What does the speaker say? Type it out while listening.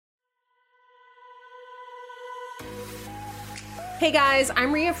Hey guys,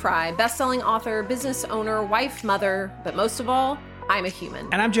 I'm Rhea Fry, best-selling author, business owner, wife, mother, but most of all, I'm a human.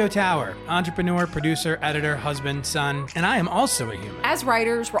 And I'm Joe Tower, entrepreneur, producer, editor, husband, son, and I am also a human. As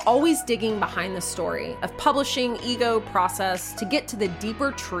writers, we're always digging behind the story of publishing, ego, process, to get to the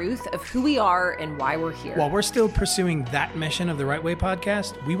deeper truth of who we are and why we're here. While we're still pursuing that mission of the Right Way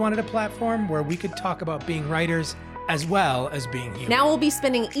podcast, we wanted a platform where we could talk about being writers as well as being human. Now we'll be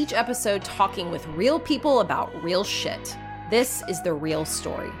spending each episode talking with real people about real shit. This is The Real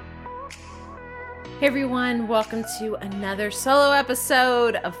Story. Hey everyone, welcome to another solo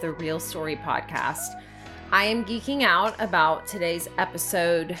episode of The Real Story podcast. I am geeking out about today's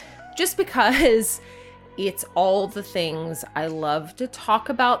episode just because it's all the things I love to talk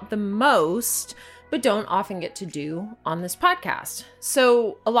about the most, but don't often get to do on this podcast.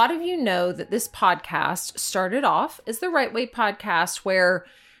 So a lot of you know that this podcast started off as the Right Way podcast, where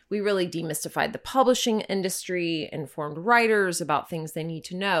we really demystified the publishing industry, informed writers about things they need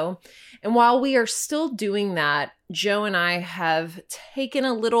to know. And while we are still doing that, Joe and I have taken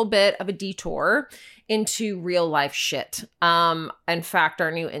a little bit of a detour into real life shit. In fact, our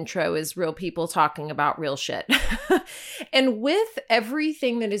new intro is real people talking about real shit. And with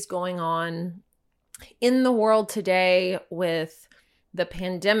everything that is going on in the world today with the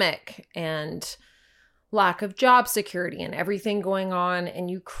pandemic and lack of job security and everything going on in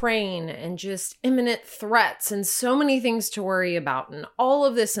Ukraine and just imminent threats and so many things to worry about and all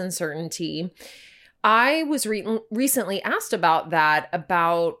of this uncertainty, I was recently asked about that,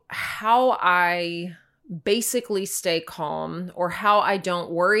 about how I basically stay calm or how I don't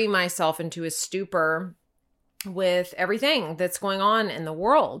worry myself into a stupor with everything that's going on in the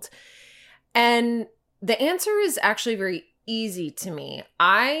world. And the answer is actually very easy to me.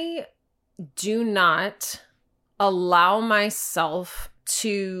 I do not allow myself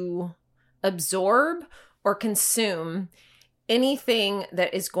to absorb or consume anything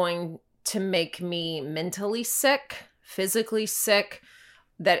that is going to make me mentally sick, physically sick,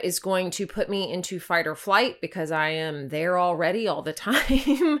 that is going to put me into fight or flight, because I am there already all the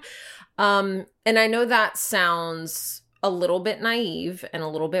time. And I know that sounds a little bit naive and a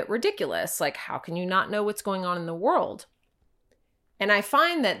little bit ridiculous. Like, how can you not know what's going on in the world? And I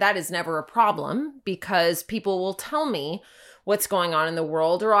find that that is never a problem, because people will tell me what's going on in the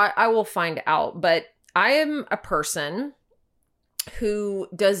world, or I will find out. But I am a person who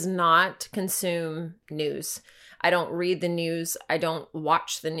does not consume news. I don't read the news. I don't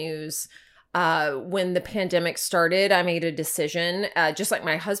watch the news. When the pandemic started, I made a decision, just like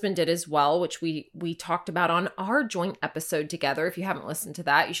my husband did as well, which we talked about on our joint episode together. If you haven't listened to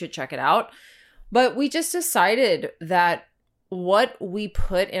that, you should check it out. But we just decided that what we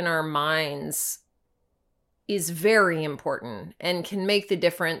put in our minds is very important and can make the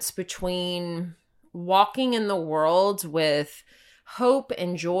difference between walking in the world with hope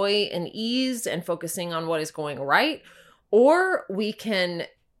and joy and ease and focusing on what is going right, or we can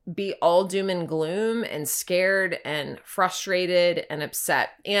be all doom and gloom and scared and frustrated and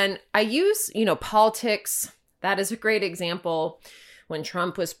upset. And I use, politics. That is a great example. When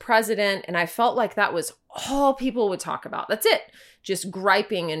Trump was president, and I felt like that was all people would talk about. That's it. Just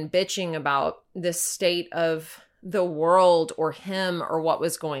griping and bitching about the state of the world or him or what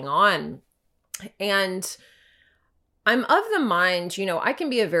was going on. And I'm of the mind, I can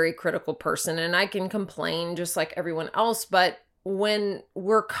be a very critical person and I can complain just like everyone else. But when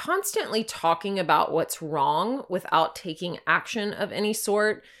we're constantly talking about what's wrong without taking action of any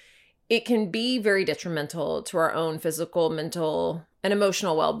sort, it can be very detrimental to our own physical, mental, and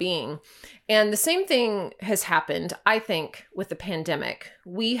emotional well-being. And the same thing has happened, I think, with the pandemic.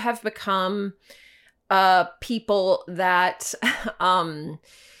 We have become people that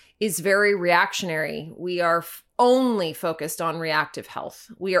is very reactionary. We are only focused on reactive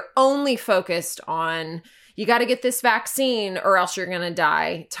health. We are only focused on, you got to get this vaccine or else you're going to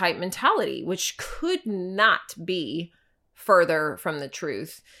die type mentality, which could not be further from the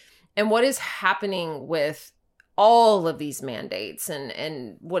truth. And what is happening with all of these mandates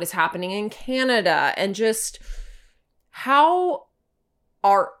and what is happening in Canada, and just how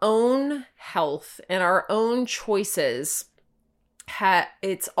our own health and our own choices,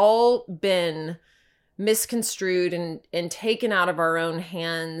 it's all been misconstrued and taken out of our own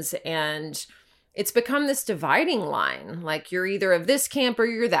hands. And it's become this dividing line. Like, you're either of this camp or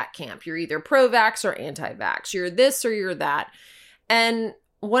you're that camp. You're either pro-vax or anti-vax. You're this or you're that. And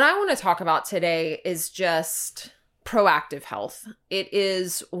what I want to talk about today is just proactive health. It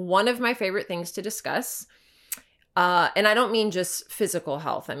is one of my favorite things to discuss. And I don't mean just physical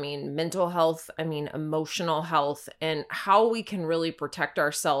health. I mean mental health. I mean emotional health, and how we can really protect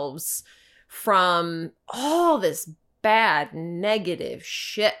ourselves from all this bad, negative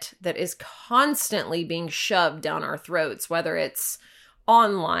shit that is constantly being shoved down our throats, whether it's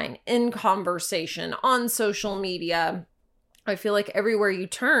online, in conversation, on social media. I feel like everywhere you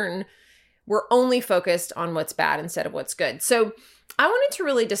turn, we're only focused on what's bad instead of what's good. So I wanted to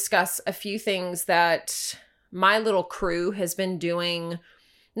really discuss a few things that my little crew has been doing,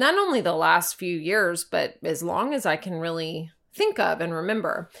 not only the last few years, but as long as I can really think of and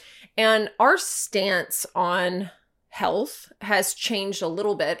remember. And our stance on health has changed a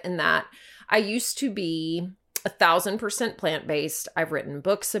little bit in that I used to be 1,000% plant-based. I've written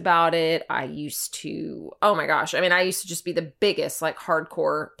books about it. I used to just be the biggest, like,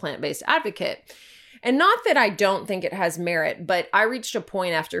 hardcore plant-based advocate. And not that I don't think it has merit, but I reached a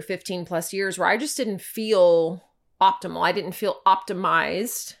point after 15 plus years where I just didn't feel optimal. I didn't feel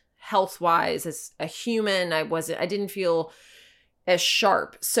optimized health-wise as a human. I didn't feel as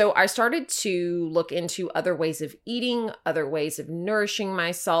sharp. So I started to look into other ways of eating, other ways of nourishing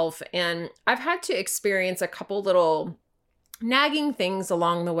myself. And I've had to experience a couple little nagging things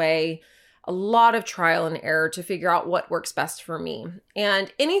along the way, a lot of trial and error to figure out what works best for me.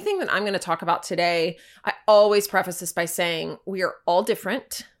 And anything that I'm going to talk about today, I always preface this by saying we are all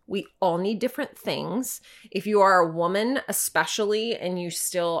different. We all need different things. If you are a woman, especially, and you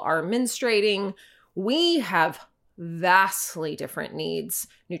still are menstruating, we have vastly different needs,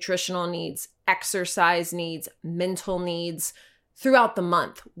 nutritional needs, exercise needs, mental needs throughout the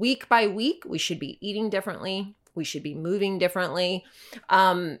month. Week by week, we should be eating differently. We should be moving differently.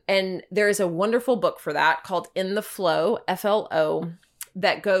 And there is a wonderful book for that called In the Flow, FLO,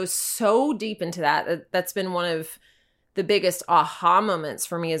 that goes so deep into that. That's been one of the biggest aha moments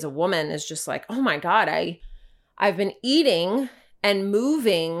for me as a woman, is just like, oh my God, I've been eating and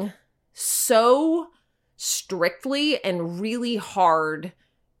moving so strictly and really hard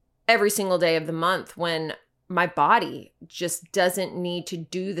every single day of the month when my body just doesn't need to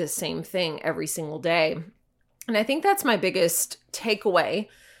do the same thing every single day. And I think that's my biggest takeaway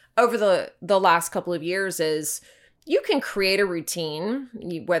over the last couple of years is you can create a routine,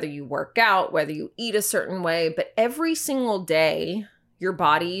 whether you work out, whether you eat a certain way, but every single day, your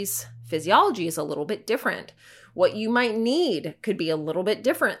body's physiology is a little bit different. What you might need could be a little bit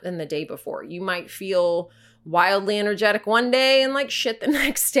different than the day before. You might feel wildly energetic one day and like shit the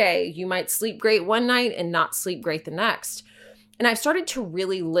next day. You might sleep great one night and not sleep great the next. And I've started to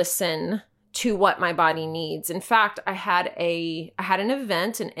really listen to what my body needs. In fact, I had an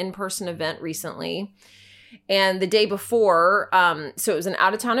event, an in-person event recently. And the day before, so it was an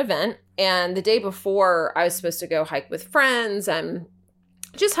out-of-town event. And the day before, I was supposed to go hike with friends and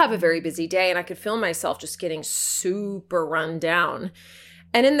just have a very busy day. And I could feel myself just getting super run down.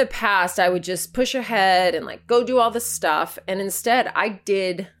 And in the past, I would just push ahead and like go do all this stuff. And instead, I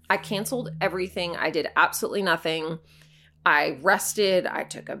canceled everything. I did absolutely nothing. I rested. I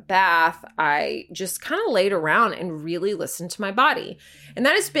took a bath. I just kind of laid around and really listened to my body. And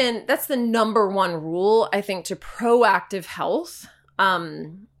that's the number one rule, I think, to proactive health,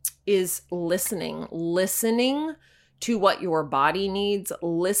 is listening to what your body needs,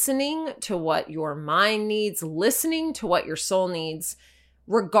 listening to what your mind needs, listening to what your soul needs,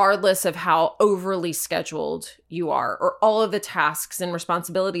 regardless of how overly scheduled you are or all of the tasks and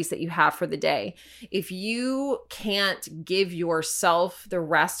responsibilities that you have for the day. If you can't give yourself the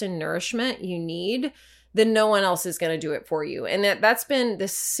rest and nourishment you need, then no one else is going to do it for you. And that's been the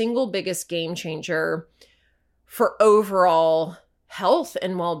single biggest game changer for overall health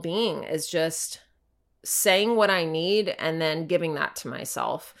and well-being, is just saying what I need and then giving that to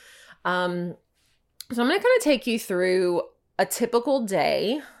myself. So I'm going to kind of take you through a typical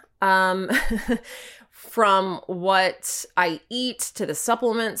day, from what I eat to the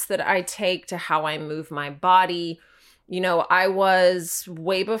supplements that I take to how I move my body. You know, I was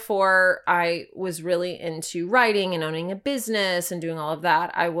way before I was really into writing and owning a business and doing all of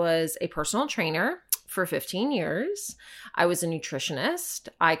that. I was a personal trainer for 15 years. I was a nutritionist.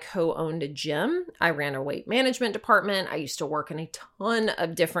 I co-owned a gym. I ran a weight management department. I used to work in a ton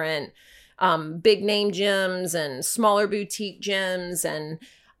of different big name gyms and smaller boutique gyms. And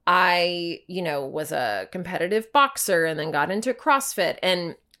I, was a competitive boxer and then got into CrossFit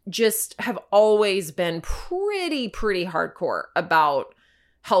and just have always been pretty hardcore about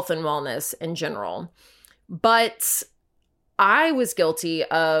health and wellness in general. But I was guilty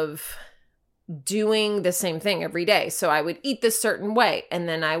of doing the same thing every day. So I would eat this certain way and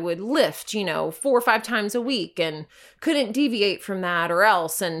then I would lift, 4 or 5 times a week and couldn't deviate from that or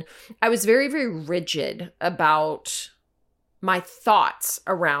else. And I was very, very rigid about my thoughts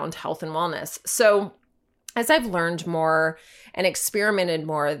around health and wellness. So as I've learned more and experimented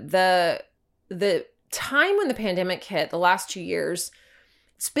more, the the time when the pandemic hit, the last 2 years,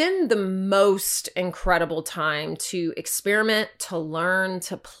 it's been the most incredible time to experiment, to learn,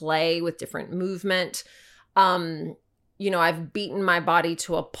 to play with different movement. I've beaten my body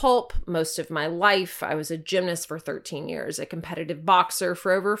to a pulp most of my life. I was a gymnast for 13 years, a competitive boxer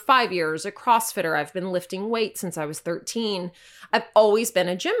for over 5 years, a CrossFitter. I've been lifting weights since I was 13. I've always been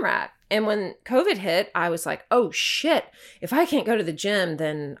a gym rat. And when COVID hit, I was like, oh shit, if I can't go to the gym,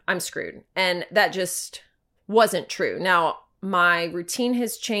 then I'm screwed. And that just wasn't true. Now, my routine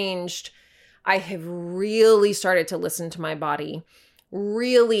has changed. I have really started to listen to my body,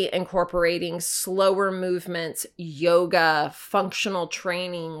 really incorporating slower movements, yoga, functional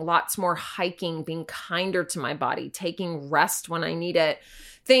training, lots more hiking, being kinder to my body, taking rest when I need it.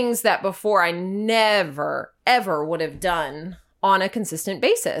 Things that before I never, ever would have done on a consistent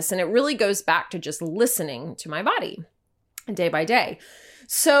basis. And it really goes back to just listening to my body day by day.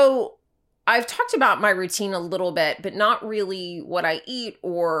 So I've talked about my routine a little bit, but not really what I eat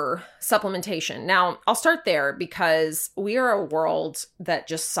or supplementation. Now, I'll start there because we are a world that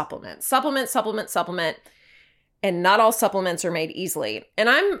just supplements, and not all supplements are made easily. And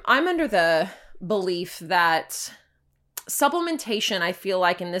I'm under the belief that supplementation, I feel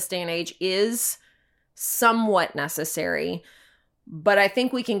like in this day and age, is somewhat necessary. But I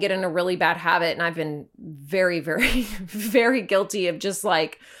think we can get in a really bad habit. And I've been very, very, very guilty of just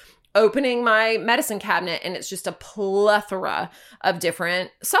like opening my medicine cabinet and it's just a plethora of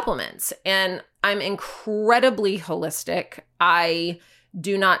different supplements. And I'm incredibly holistic. I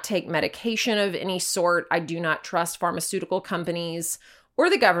do not take medication of any sort. I do not trust pharmaceutical companies or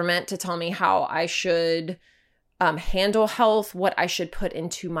the government to tell me how I should handle health, what I should put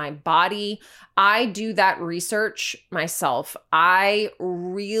into my body. I do that research myself. I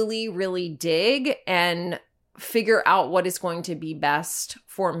really, really dig and figure out what is going to be best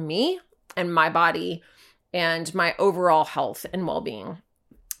for me and my body and my overall health and well-being.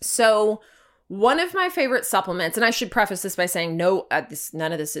 So one of my favorite supplements, and I should preface this by saying, no,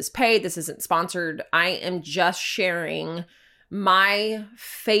 none of this is paid. This isn't sponsored. I am just sharing my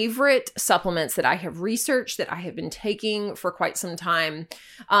favorite supplements that I have researched, that I have been taking for quite some time,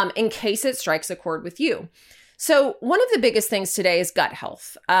 in case it strikes a chord with you. So one of the biggest things today is gut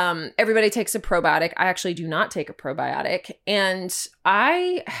health. Everybody takes a probiotic. I actually do not take a probiotic. And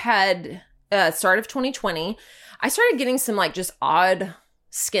I had, start of 2020, I started getting some like just odd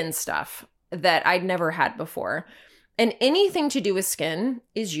skin stuff that I'd never had before. And anything to do with skin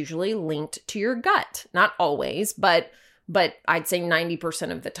is usually linked to your gut. Not always, but I'd say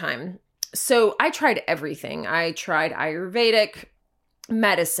 90% of the time. So I tried everything. I tried Ayurvedic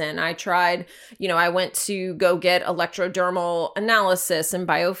medicine. I tried, I went to go get electrodermal analysis and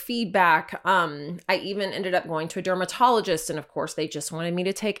biofeedback. I even ended up going to a dermatologist. And of course, they just wanted me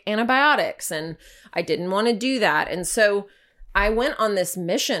to take antibiotics. And I didn't want to do that. And so I went on this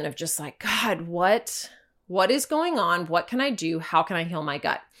mission of just like, God, what is going on? What can I do? How can I heal my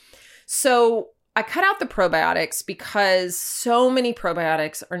gut? So I cut out the probiotics because so many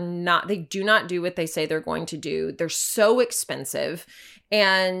probiotics they do not do what they say they're going to do. They're so expensive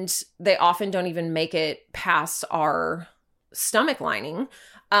and they often don't even make it past our stomach lining.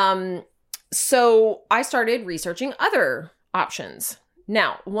 So I started researching other options.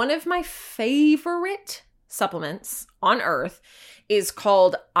 Now, one of my favorite supplements on earth is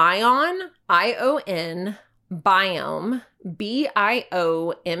called Ion, ION, Biome,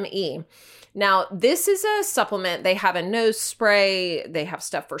 BIOME. Now, this is a supplement. They have a nose spray. They have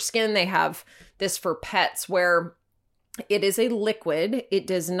stuff for skin. They have this for pets where it is a liquid. It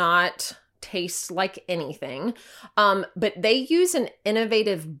does not taste like anything. But they use an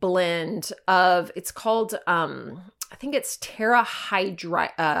innovative blend of, it's called, I think it's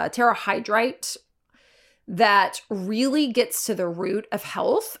TerraHydrite, that really gets to the root of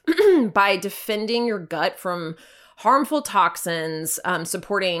health by defending your gut from harmful toxins,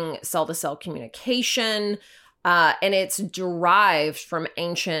 supporting cell-to-cell communication, and it's derived from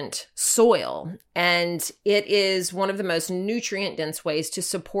ancient soil. And it is one of the most nutrient-dense ways to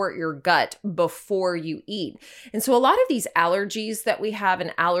support your gut before you eat. And so a lot of these allergies that we have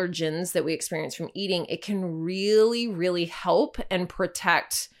and allergens that we experience from eating, it can really, really help and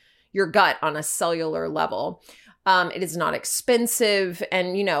protect your gut on a cellular level. It is not expensive.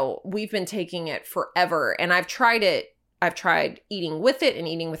 And, we've been taking it forever. And I've tried it. I've tried eating with it and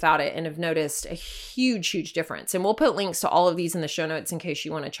eating without it and have noticed a huge, huge difference. And we'll put links to all of these in the show notes in case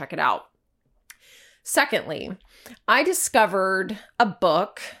you want to check it out. Secondly, I discovered a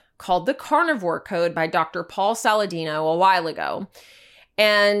book called The Carnivore Code by Dr. Paul Saladino a while ago.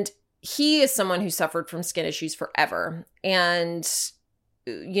 And he is someone who suffered from skin issues forever. And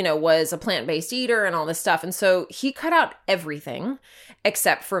was a plant-based eater and all this stuff. And so he cut out everything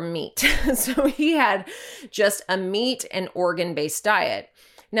except for meat. So he had just a meat and organ-based diet.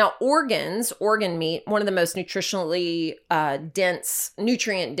 Now, organ meat, one of the most nutritionally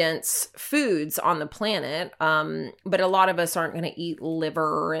nutrient-dense foods on the planet. But a lot of us aren't going to eat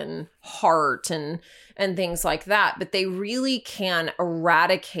liver and heart and things like that. But they really can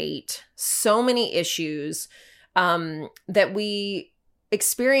eradicate so many issues that we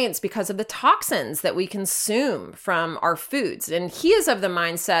experience because of the toxins that we consume from our foods. And he is of the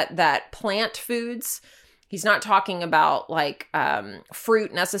mindset that plant foods, he's not talking about like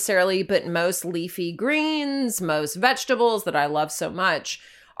fruit necessarily, but most leafy greens, most vegetables that I love so much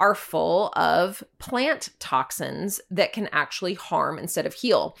are full of plant toxins that can actually harm instead of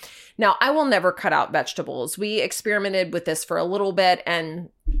heal. Now, I will never cut out vegetables. We experimented with this for a little bit, and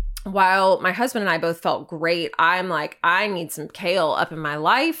while my husband and I both felt great, I'm like, I need some kale up in my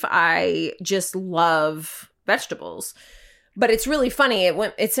life. I just love vegetables. But it's really funny.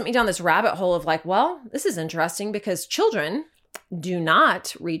 It sent me down this rabbit hole of like, well, this is interesting because children do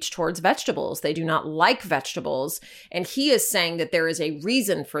not reach towards vegetables. They do not like vegetables. And he is saying that there is a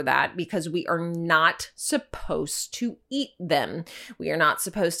reason for that because we are not supposed to eat them. We are not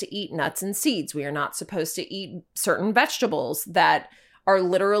supposed to eat nuts and seeds. We are not supposed to eat certain vegetables that are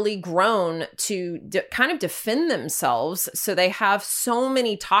literally grown to kind of defend themselves. So they have so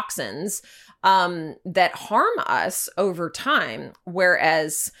many toxins that harm us over time.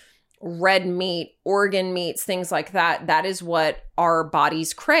 Whereas red meat, organ meats, things like that, that is what our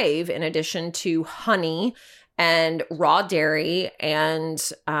bodies crave in addition to honey and raw dairy and,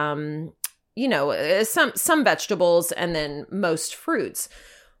 some vegetables and then most fruits.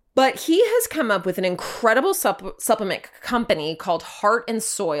 But he has come up with an incredible supplement company called Heart and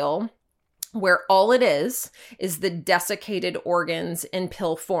Soil, where all it is the desiccated organs in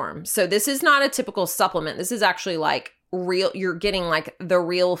pill form. So this is not a typical supplement. This is actually like real, you're getting like the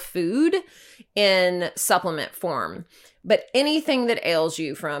real food in supplement form. But anything that ails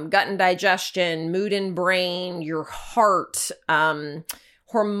you, from gut and digestion, mood and brain, your heart,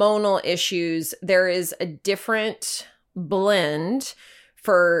 hormonal issues, there is a different blend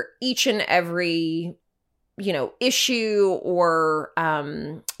for each and every, issue or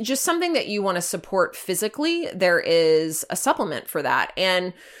just something that you want to support physically. There is a supplement for that.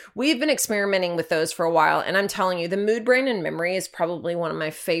 And we've been experimenting with those for a while. And I'm telling you, the Mood, Brain, and Memory is probably one of my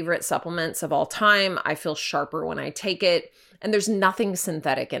favorite supplements of all time. I feel sharper when I take it. And there's nothing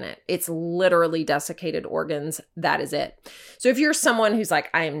synthetic in it. It's literally desiccated organs. That is it. So if you're someone who's like,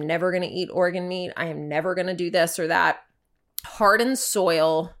 I am never going to eat organ meat, I am never going to do this or that, Heart and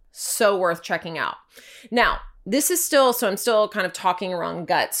Soil, so worth checking out. Now, I'm still kind of talking around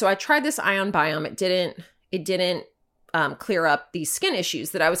gut. So I tried this Ion Biome. It didn't clear up these skin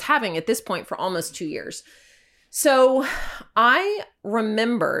issues that I was having at this point for almost 2 years. So I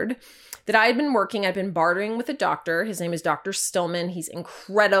remembered that I'd been bartering with a doctor. His name is Dr. Stillman. He's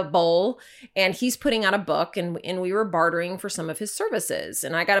incredible. And he's putting out a book, and we were bartering for some of his services.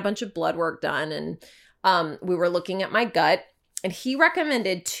 And I got a bunch of blood work done, and we were looking at my gut. And he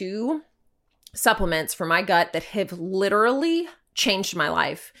recommended 2 supplements for my gut that have literally changed my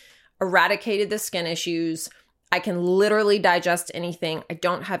life, eradicated the skin issues. I can literally digest anything. I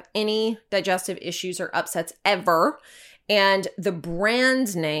don't have any digestive issues or upsets ever. And the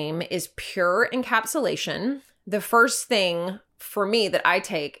brand name is Pure Encapsulation. The first thing for me that I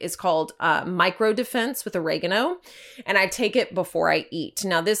take is called Micro Defense with oregano, and I take it before I eat.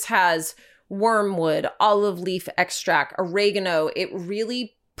 Now, this has wormwood, olive leaf extract, oregano. It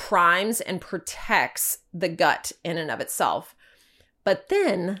really primes and protects the gut in and of itself. But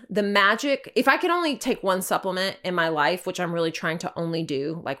then the magic, if I could only take one supplement in my life, which I'm really trying to only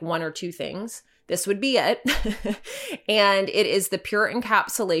do like 1 or 2 things, this would be it. And it is the Pure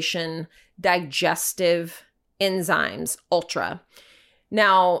Encapsulation Digestive Enzymes Ultra.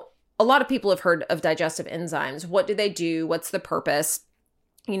 Now, a lot of people have heard of digestive enzymes. What do they do? What's the purpose?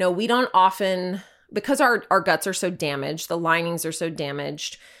 We don't often, because our guts are so damaged, the linings are so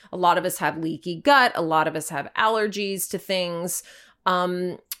damaged. A lot of us have leaky gut. A lot of us have allergies to things.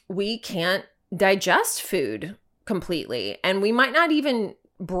 We can't digest food completely. And we might not even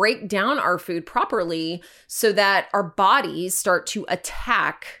break down our food properly so that our bodies start to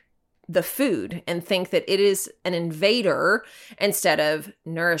attack the food and think that it is an invader instead of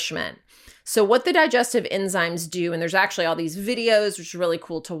nourishment. So what the digestive enzymes do, and there's actually all these videos, which is really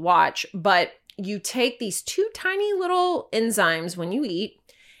cool to watch, but you take these 2 tiny little enzymes when you eat,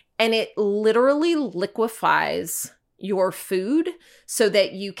 and it literally liquefies your food so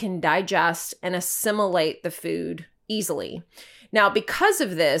that you can digest and assimilate the food easily. Now, because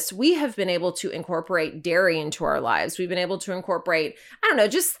of this, we have been able to incorporate dairy into our lives. We've been able to incorporate, I don't know,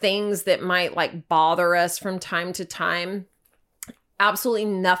 just things that might like bother us from time to time. Absolutely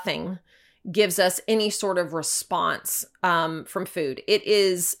nothing gives us any sort of response from food. It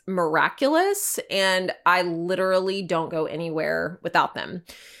is miraculous, and I literally don't go anywhere without them.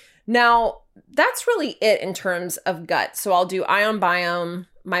 Now, that's really it in terms of gut. So I'll do ion biome,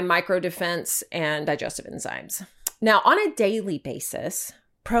 my micro defense, and digestive enzymes. Now, on a daily basis,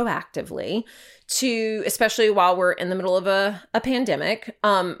 proactively, especially while we're in the middle of a pandemic,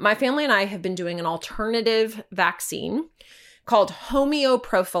 my family and I have been doing an alternative vaccine called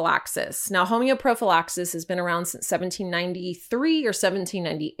homeoprophylaxis. Now, homeoprophylaxis has been around since 1793 or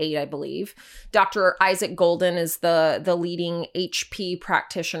 1798, I believe. Dr. Isaac Golden is the leading HP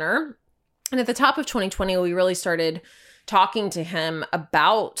practitioner. And at the top of 2020, we really started talking to him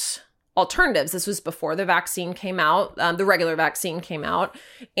about alternatives. This was before the vaccine came out, the regular vaccine came out,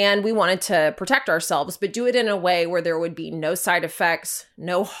 and we wanted to protect ourselves, but do it in a way where there would be no side effects,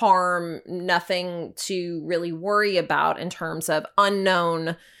 no harm, nothing to really worry about in terms of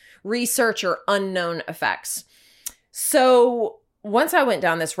unknown research or unknown effects. So once I went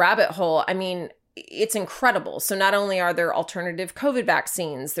down this rabbit hole, I mean, it's incredible. So not only are there alternative COVID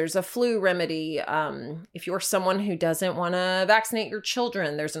vaccines, there's a flu remedy. If you're someone who doesn't want to vaccinate your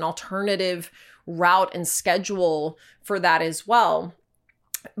children, there's an alternative route and schedule for that as well.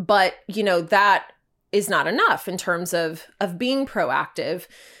 But, that is not enough in terms of being proactive.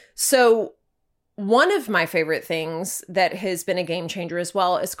 So one of my favorite things that has been a game changer as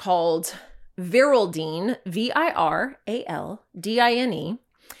well is called Viraldine, Viraldine.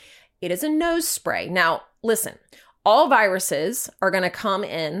 It is a nose spray. Now, listen, all viruses are going to come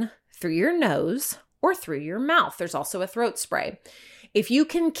in through your nose or through your mouth. There's also a throat spray. If you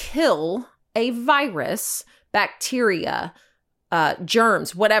can kill a virus, bacteria,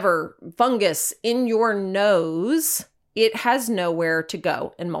 germs, whatever, fungus in your nose, it has nowhere to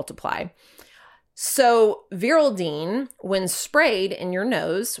go and multiply. So Viraldine, when sprayed in your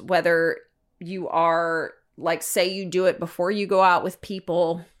nose, whether you are, like, say you do it before you go out with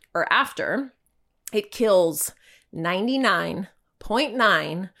people or after, it kills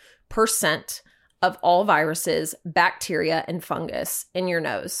 99.9% of all viruses, bacteria, and fungus in your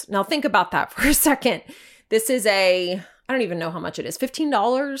nose. Now think about that for a second. This is I don't even know how much it is,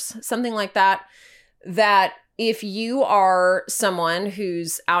 $15, something like that, that if you are someone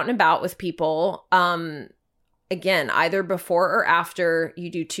who's out and about with people, again, either before or after you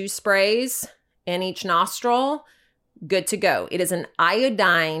do 2 sprays in each nostril, good to go. It is an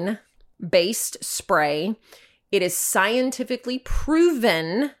iodine-based spray. It is scientifically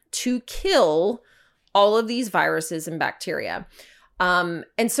proven to kill all of these viruses and bacteria. And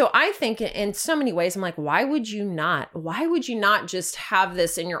so I think in so many ways, I'm like, why would you not? Why would you not just have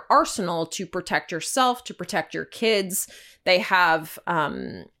this in your arsenal to protect yourself, to protect your kids? They have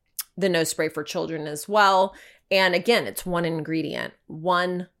the nose spray for children as well. And again, it's one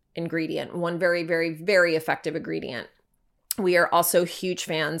very, very, very effective ingredient. We are also huge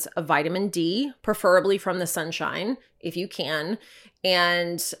fans of vitamin D, preferably from the sunshine, if you can.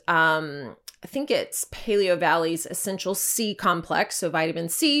 And I think it's Paleo Valley's Essential C complex. So vitamin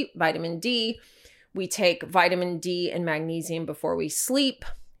C, vitamin D. We take vitamin D and magnesium before we sleep.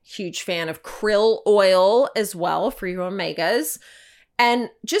 Huge fan of krill oil as well for your omegas. And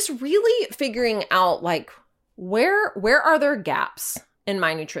just really figuring out, like, where are there gaps in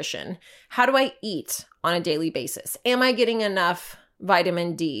my nutrition? How do I eat on a daily basis? Am I getting enough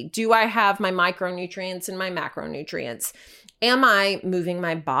vitamin D? Do I have my micronutrients and my macronutrients? Am I moving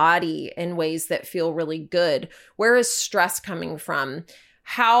my body in ways that feel really good? Where is stress coming from?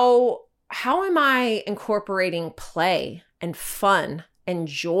 How am I incorporating play and fun and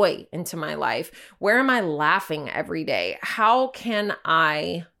joy into my life? Where am I laughing every day? How can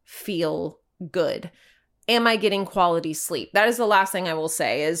I feel good? Am I getting quality sleep? That is the last thing I will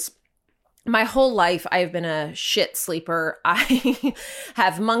say is my whole life, I've been a shit sleeper. I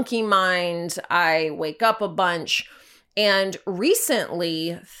have monkey mind. I wake up a bunch. And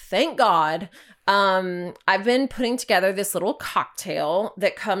recently, thank God, I've been putting together this little cocktail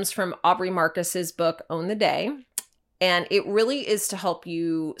that comes from Aubrey Marcus's book, Own the Day. And it really is to help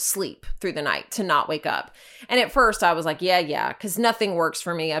you sleep through the night, to not wake up. And at first I was like, yeah, because nothing works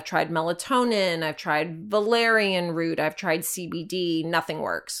for me. I've tried melatonin, I've tried valerian root, I've tried CBD, nothing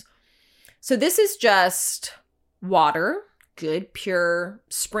works. So this is just water, good, pure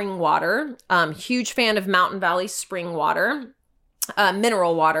spring water. Huge fan of Mountain Valley spring water,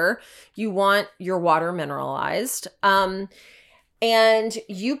 mineral water. You want your water mineralized. And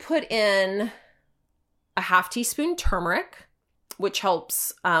you put in a half teaspoon turmeric, which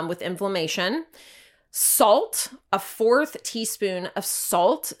helps with inflammation. Salt, a 4th teaspoon of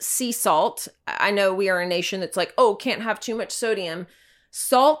salt, sea salt. I know we are a nation that's like, oh, can't have too much sodium.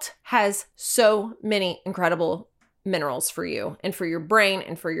 Salt has so many incredible minerals for you and for your brain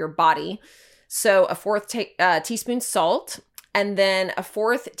and for your body. So a 4th teaspoon salt, and then a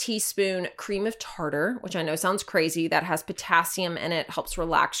 4th teaspoon cream of tartar, which I know sounds crazy. That has potassium in it, helps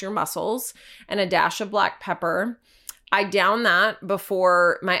relax your muscles, and a dash of black pepper. I down that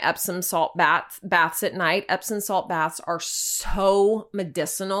before my Epsom salt baths at night. Epsom salt baths are so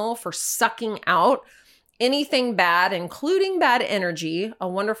medicinal for sucking out anything bad, including bad energy, a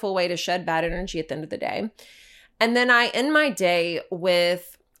wonderful way to shed bad energy at the end of the day. And then I end my day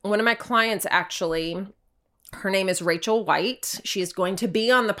with one of my clients, actually. Her name is Rachel White. She is going to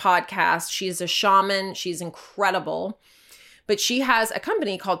be on the podcast. She is a shaman. She's incredible. But she has a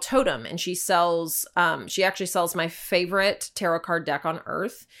company called Totem, and she actually sells my favorite tarot card deck on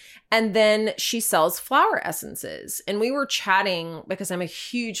earth. And then she sells flower essences. And we were chatting because I'm a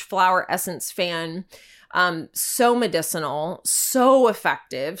huge flower essence fan. So medicinal, so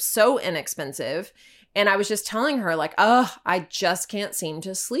effective, so inexpensive. And I was just telling her like, I just can't seem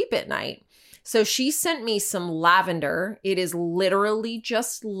to sleep at night. So she sent me some lavender. It is literally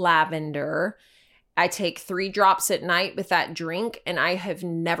just lavender. I take 3 drops at night with that drink, and I have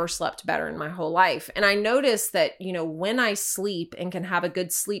never slept better in my whole life. And I noticed that, when I sleep and can have a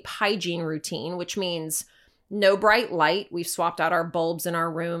good sleep hygiene routine, which means no bright light. We've swapped out our bulbs in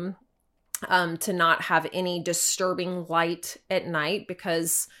our room to not have any disturbing light at night,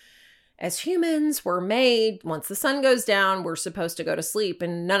 because as humans, we're made, once the sun goes down, we're supposed to go to sleep,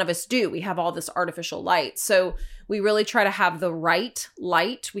 and none of us do. We have all this artificial light. So we really try to have the right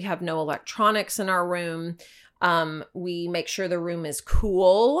light. We have no electronics in our room. We make sure the room is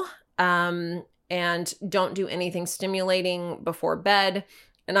cool, and don't do anything stimulating before bed.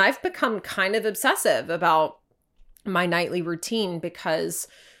 And I've become kind of obsessive about my nightly routine because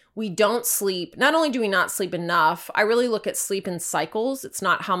we don't sleep. Not only do we not sleep enough, I really look at sleep in cycles. It's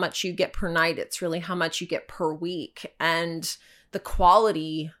not how much you get per night. It's really how much you get per week. And the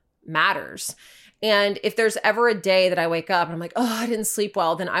quality matters. And if there's ever a day that I wake up and I'm like, I didn't sleep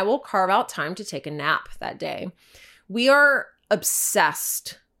well, then I will carve out time to take a nap that day. We are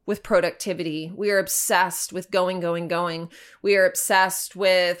obsessed with productivity. We are obsessed with going. We are obsessed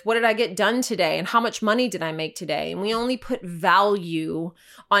with what did I get done today and how much money did I make today? And we only put value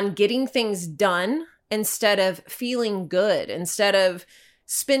on getting things done instead of feeling good, instead of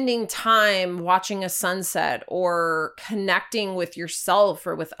spending time watching a sunset or connecting with yourself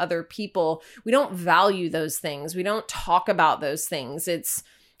or with other people. We don't value those things. We don't talk about those things. We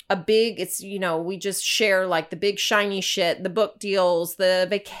just share like the big shiny shit, the book deals, the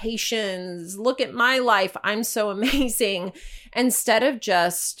vacations. Look at my life. I'm so amazing. Instead of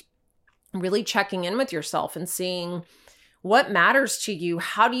just really checking in with yourself and seeing what matters to you.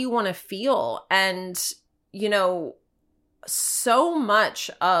 How do you want to feel? And, so much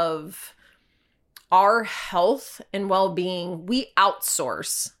of our health and well-being, we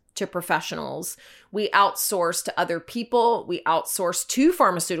outsource to professionals. We outsource to other people. We outsource to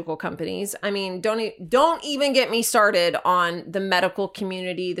pharmaceutical companies. I mean, don't even get me started on the medical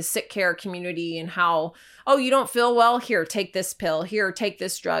community, the sick care community, and how, you don't feel well? Here, take this pill. Here, take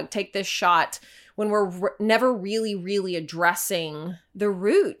this drug, take this shot. When we're never really, really addressing the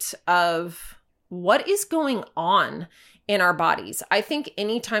root of what is going on in our bodies. I think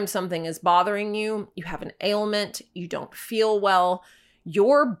anytime something is bothering you, you have an ailment, you don't feel well,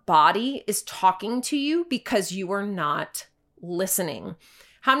 your body is talking to you because you are not listening.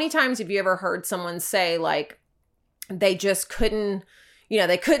 How many times have you ever heard someone say like they just couldn't,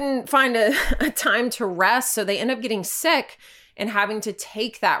 they couldn't find a time to rest, so they end up getting sick and having to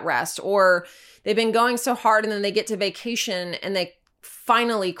take that rest, or they've been going so hard and then they get to vacation and they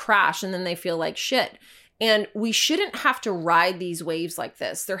finally crash and then they feel like shit. And we shouldn't have to ride these waves like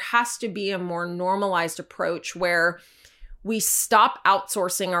this. There has to be a more normalized approach where we stop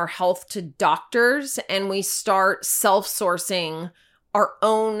outsourcing our health to doctors and we start self-sourcing our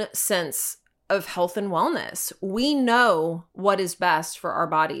own sense of health and wellness. We know what is best for our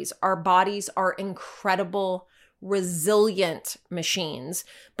bodies. Our bodies are incredible, resilient machines.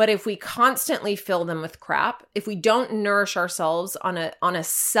 But if we constantly fill them with crap, if we don't nourish ourselves on a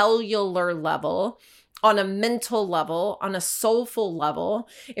cellular level, on a mental level, on a soulful level,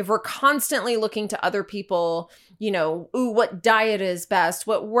 if we're constantly looking to other people, what diet is best,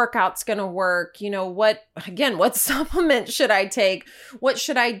 what workout's going to work, what supplement should I take? What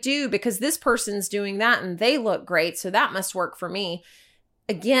should I do? Because this person's doing that and they look great, so that must work for me.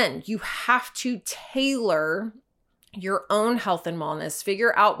 Again, you have to tailor your own health and wellness.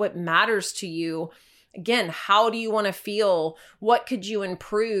 Figure out what matters to you. Again, how do you want to feel? What could you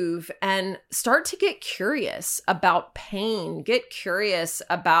improve? And start to get curious about pain. Get curious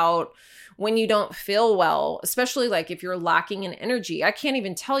about when you don't feel well, especially like if you're lacking in energy. I can't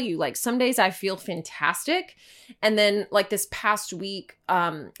even tell you, like some days I feel fantastic. And then like this past week,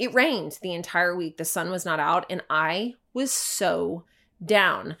 it rained the entire week. The sun was not out and I was so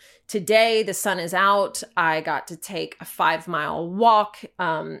down. Today, the sun is out. I got to take a 5-mile walk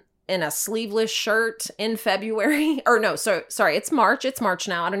in a sleeveless shirt in February. Or no, sorry, it's March. It's March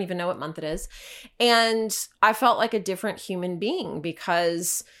now. I don't even know what month it is. And I felt like a different human being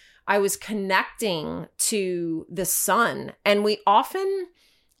because I was connecting to the sun. And we often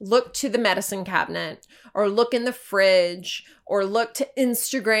look to the medicine cabinet or look in the fridge or look to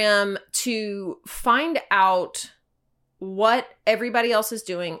Instagram to find out what everybody else is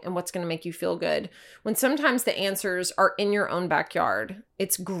doing and what's going to make you feel good. When sometimes the answers are in your own backyard.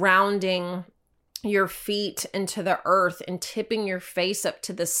 It's grounding your feet into the earth and tipping your face up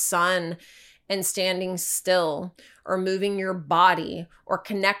to the sun and standing still, or moving your body, or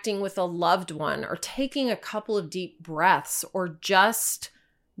connecting with a loved one, or taking a couple of deep breaths, or just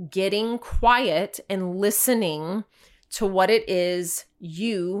getting quiet and listening to what it is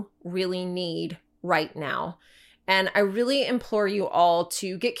you really need right now. And I really implore you all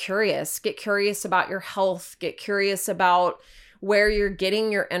to get curious about your health, get curious about where you're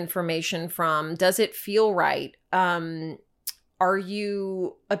getting your information from. Does it feel right? Are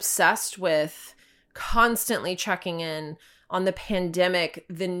you obsessed with constantly checking in on the pandemic,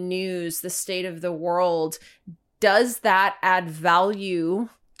 the news, the state of the world? Does that add value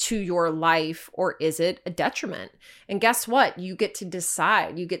to your life, or is it a detriment? And guess what? You get to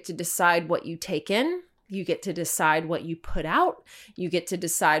decide. You get to decide what you take in. You get to decide what you put out. You get to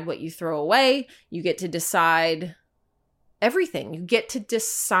decide what you throw away. You get to decide everything. You get to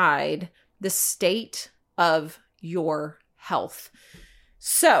decide the state of your health.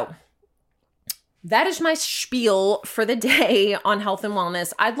 So that is my spiel for the day on health and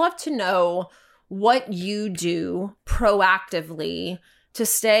wellness. I'd love to know what you do proactively to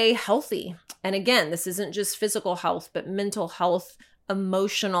stay healthy. And again, this isn't just physical health, but mental health,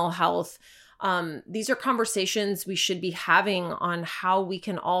 emotional health. These are conversations we should be having on how we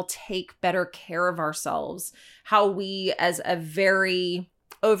can all take better care of ourselves, how we as a very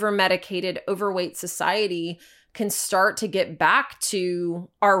over-medicated, overweight society can start to get back to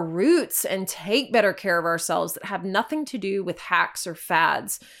our roots and take better care of ourselves that have nothing to do with hacks or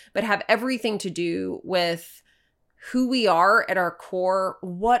fads, but have everything to do with who we are at our core,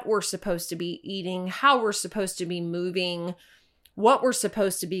 what we're supposed to be eating, how we're supposed to be moving, what we're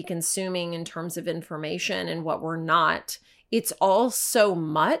supposed to be consuming in terms of information and what we're not. It's all so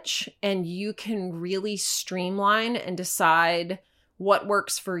much, and you can really streamline and decide what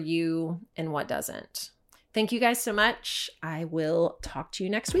works for you and what doesn't. Thank you guys so much. I will talk to you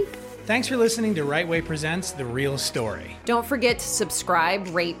next week. Thanks for listening to Right Way Presents The Real Story. Don't forget to subscribe,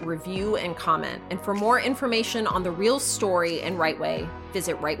 rate, review, and comment. And for more information on The Real Story and Right Way,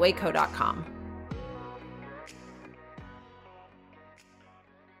 visit rightwayco.com.